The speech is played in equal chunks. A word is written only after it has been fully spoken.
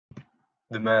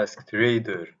The masked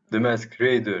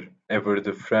raider, ever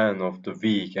the friend of the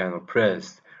weak and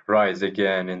oppressed, rise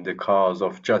again in the cause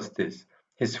of justice,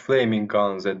 his flaming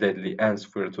guns a deadly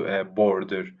answer to a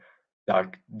border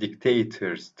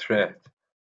dictator's threat.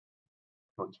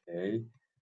 Okay.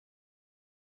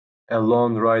 A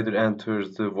lone rider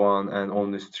enters the one and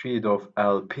only street of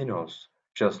El Pinos,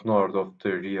 just north of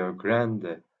the Rio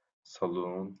Grande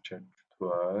saloon.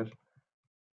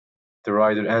 The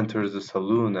rider enters the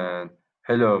saloon and,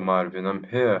 "Hello, Marvin, I'm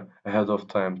here, ahead of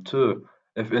time too.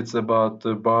 If it's about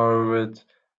the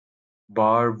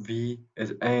bar V,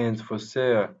 it ain't for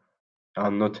sale."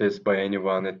 Unnoticed by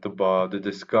anyone at the bar, the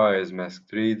disguised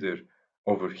masked reader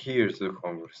overhears the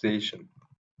conversation.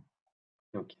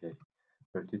 Okay,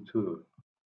 32.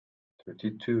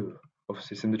 32. Of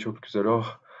sesim de çok güzel.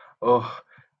 Oh, oh.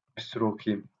 Bir sürü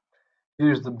okuyayım.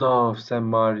 Here's the dove, San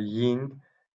Marin.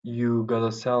 You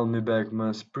gotta sell me back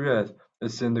my spread.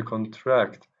 It's in the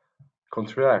contract.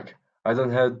 I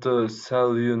don't have to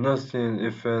sell you nothing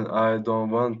if I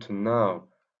don't want to now.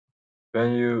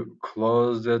 When you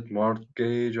closed that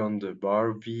mortgage on the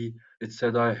bar V, it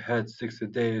said I had 60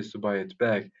 days to buy it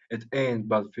back. It ain't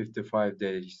but 55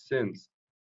 days since.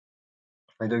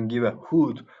 I don't give a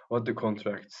hoot what the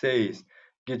contract says.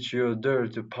 Get your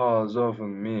dirty paws off of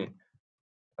me.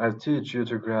 I'll teach you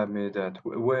to grab me that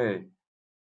way.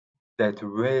 That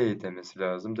way demesi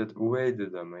lazım. That way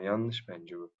dedi ama yanlış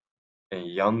bence bu.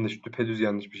 Yani yanlış, düpedüz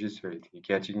yanlış bir şey söyledi.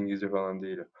 Gerçek İngilizce falan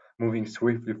değil o. Moving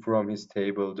swiftly from his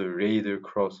table, the raider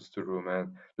crosses the room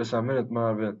and, "Just a minute,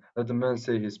 Marvin. Let the man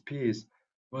say his piece.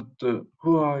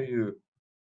 Who are you?"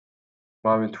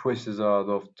 Marvin twists out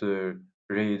of the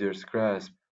raider's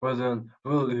grasp. "Well then,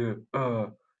 will you?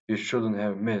 You shouldn't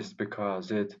have missed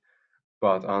because it..."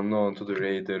 But unknown to the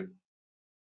raider,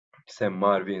 Sam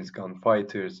Marvin's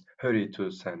gunfighters hurry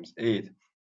to Sam's aid.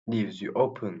 "Leaves you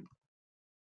open.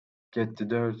 Get the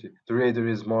dirty." The raider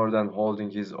is more than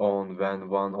holding his own when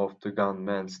one of the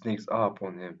gunmen sneaks up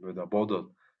on him with a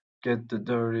bottle. "Get the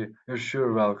dirty. You're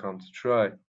sure welcome to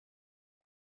try."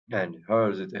 And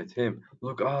hurls it at him.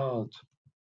 "Look out."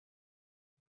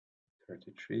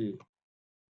 33.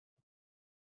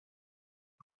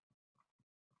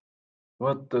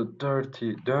 What the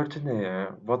dirty? Dirty ne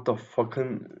ya? What the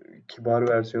fuck'ın kibar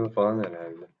versiyonu falan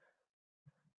herhalde.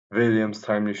 William's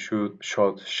timely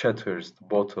shot shatters the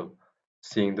bottle.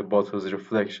 Seeing the bottle's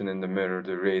reflection in the mirror,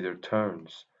 the raider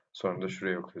turns. Sonra da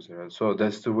şuraya okuyoruz herhalde. "So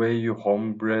that's the way you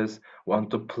hombres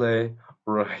want to play?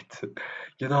 Right.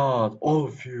 Get out, all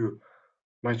of you.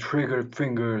 My trigger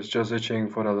fingers just itching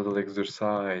for a little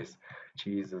exercise."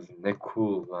 Jesus, ne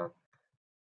cool lan.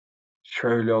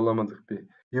 Şöyle olamadık bir.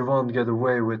 "You won't get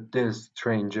away with this,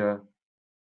 stranger."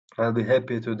 "I'll be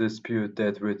happy to dispute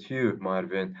that with you,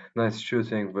 Marvin." "Nice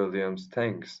shooting, Williams,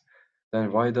 thanks."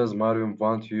 "Then why does Marvin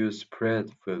want you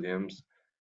spread, Williams?"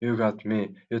 "You got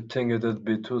me. You'd think it'd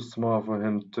be too small for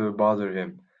him to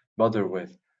bother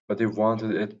with. But he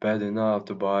wanted it bad enough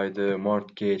to buy the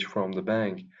mortgage from the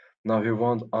bank. Now he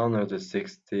won't honor the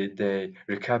 60-day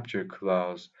recapture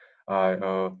clause.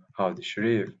 Howdy,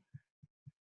 Sharif."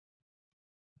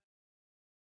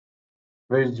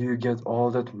 "Where do you get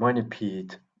all that money,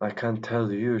 Pete?" "I can't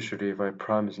tell you, Sharif, I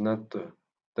promise not to."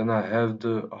 "Then I have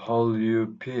to haul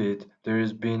you, Pete.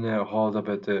 There's been a hold up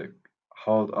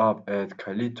at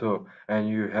Calito, and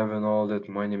you having all that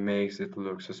money makes it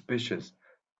look suspicious."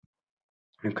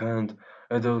 "You can't.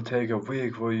 It'll take a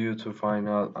week for you to find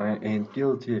out I ain't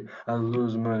guilty. I'll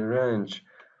lose my ranch."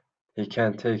 "He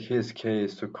can't take his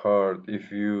case to court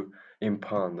if you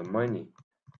impound the money."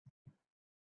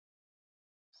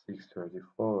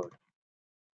 634.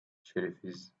 Şerif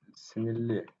is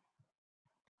sinirli.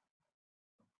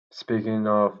 "Speaking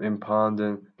of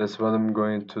impounding, that's what I'm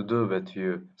going to do with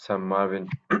you. Sam Marvin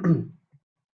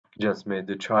just made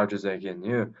the charges against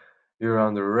you. You're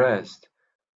under arrest."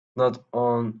 "Not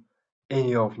on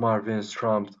any of Marvin's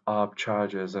trumped up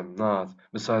charges, I'm not.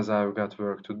 Besides, I've got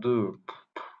work to do."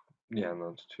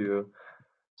 Yandan tutuyor.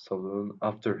 Saloon.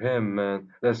 "After him,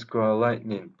 man. Let's go,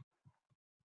 lightning."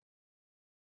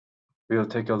 "We'll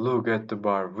take a look at the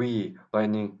bar V,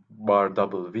 bar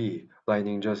double V,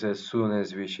 lightning just as soon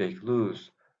as we shake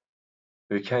loose.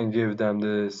 We can give them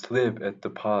the slip at the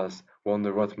pass.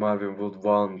 Wonder what Marvin would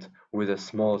want with a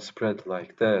small spread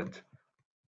like that."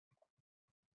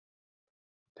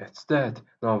 "That's that.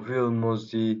 Now we'll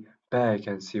mosey back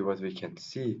and see what we can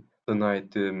see." The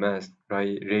night the masked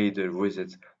raider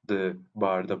visits the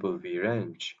Bar W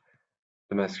ranch,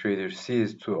 the masked raider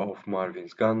sees two of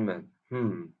Marvin's gunmen.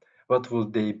 What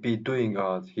will they be doing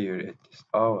out here at this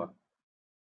hour?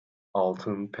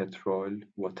 Altın, petrol,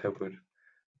 whatever.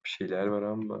 Bir şeyler var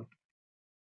ama.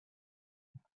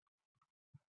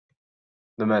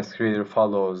 The masquerader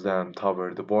follows them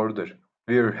toward the border.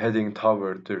 We're heading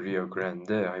toward the Rio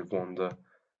Grande, I wonder.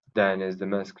 Then as the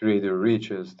masquerader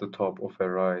reaches the top of a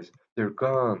rise, they're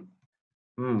gone.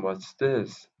 What's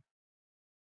this?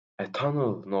 A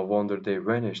tunnel. No wonder they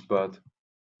vanished, but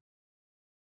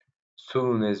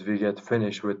soon as we get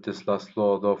finished with this last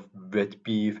load of wet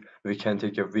beef, we can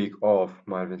take a week off,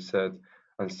 Marvin said.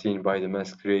 Unseen by the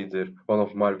masquerader, one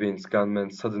of Marvin's gunmen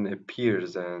suddenly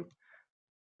appears and,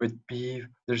 with beef,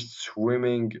 there's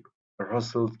swimming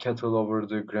rustled cattle over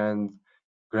the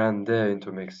Grande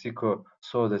into Mexico,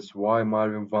 so that's why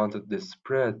Marvin wanted this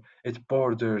spread. It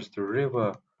borders the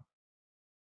river.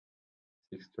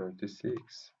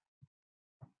 626.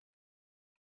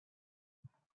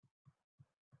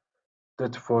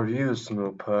 That for you,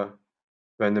 Snooper.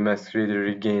 When the masquerader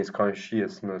regains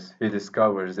consciousness, he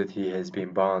discovers that he has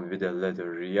been bound with a leather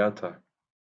riata.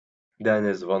 Then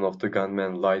as one of the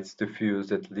gunmen lights the fuse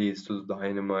that leads to the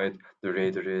dynamite, the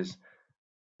raider is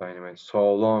dynamite.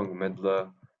 So long,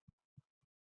 Medla,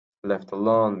 left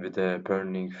alone with a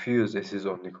burning fuse as his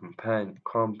only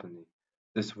company.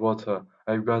 This water,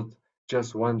 I've got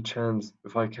just one chance.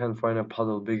 If I can find a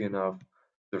puddle big enough,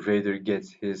 the raider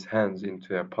gets his hands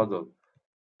into a puddle.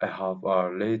 A half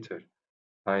hour later,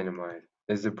 dynamite.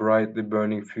 As the brightly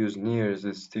burning fuse nears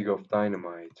the stick of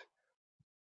dynamite.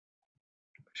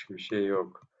 Başka bir şey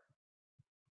yok.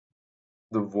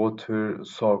 The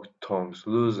water-soaked tongues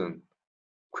loosen.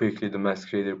 Quickly the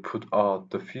masquerader put out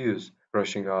the fuse.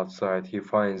 Rushing outside, he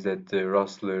finds that the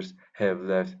rustlers have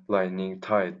left Lightning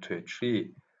tied to a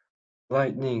tree.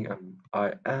 Lightning,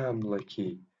 I am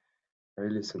lucky.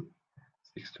 Listen.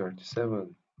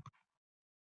 637.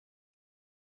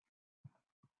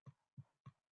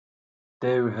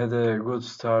 They've had a good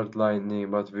start,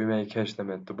 Lightning, but we may catch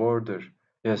them at the border.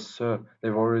 Yes, sir.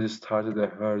 They've already started a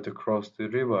herd across the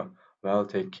river. Well,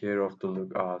 take care of the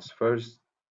lookouts first.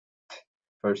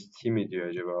 First Timmy diyor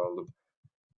acaba oğlum.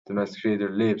 The masquerader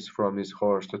leaps from his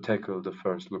horse to tackle the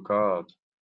first lookout.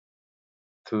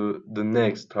 To the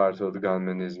next startled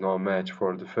gunman is no match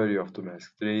for the fury of the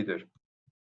masked raider.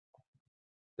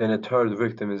 Then a third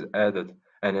victim is added,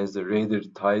 and as the raider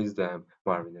ties them,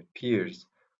 Marvin appears.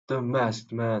 The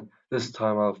masked man, this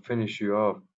time I'll finish you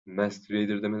off. Masked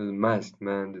raider demedi, masked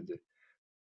man dedi.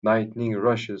 Lightning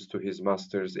rushes to his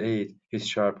master's aid, his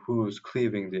sharp hooves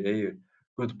cleaving the air.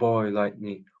 Good boy,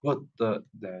 Lightning, what the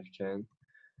derken.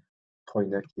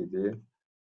 Toynak yedi.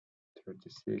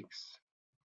 36.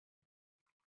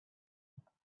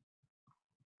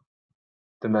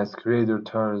 The masquerader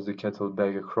turns the kettle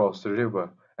back across the river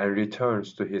and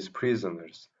returns to his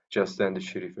prisoners. Just then the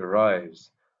sheriff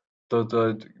arrives. Thought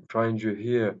I'd find you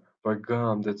here. By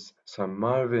gum, that's Sam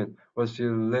Marvin. What's he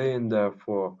laying there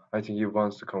for? I think he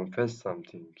wants to confess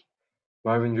something.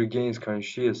 Marvin regains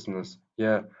consciousness.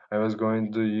 Yeah, I was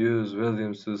going to use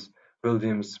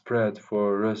William's spread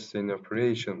for rusting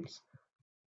operations.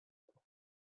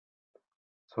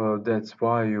 So that's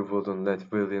why you wouldn't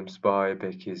let Williams buy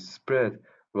back his spread.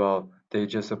 Well, they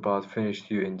just about finished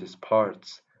you in these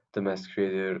parts. The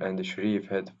masquerader and the sheriff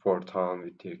head for town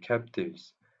with their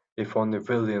captives. If only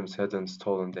Williams hadn't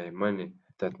stolen their money,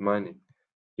 that money.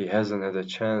 He hasn't had a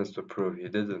chance to prove he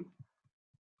didn't.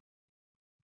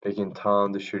 Back in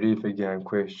town, the sheriff again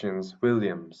questions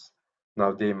Williams.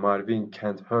 Now they Marvin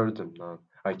can't hurt him now.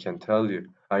 I can tell you,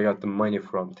 I got the money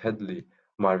from Tedley.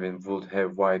 Marvin would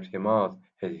have wiped him out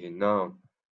had he known.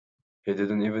 He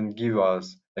didn't even give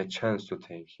us a chance to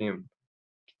thank him.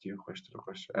 Gidiyor koştura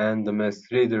koştura. And the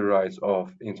masquerader rides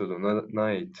off into the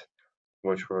night.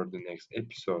 Watch for the next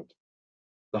episode.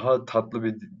 Daha tatlı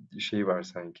bir şey var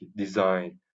sanki.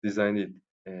 Design değil.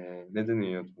 Ne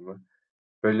deniyordu buna?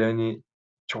 Böyle hani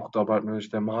çok da abartmıyor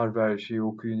işte Marvel şeyi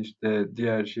okuyun işte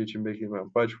diğer şey için bekleyin.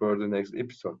 Watch for the next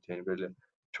episode. Yani böyle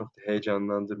çok da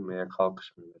heyecanlandırmaya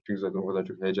kalkışmıyor. Çünkü zaten o kadar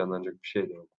çok heyecanlanacak bir şey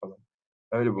de yok falan.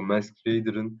 Öyle bu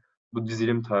Masquerader'ın bu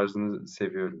dizilim tarzını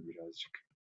seviyorum birazcık.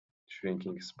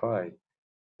 Shrinking Spy.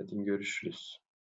 Hadi görüşürüz.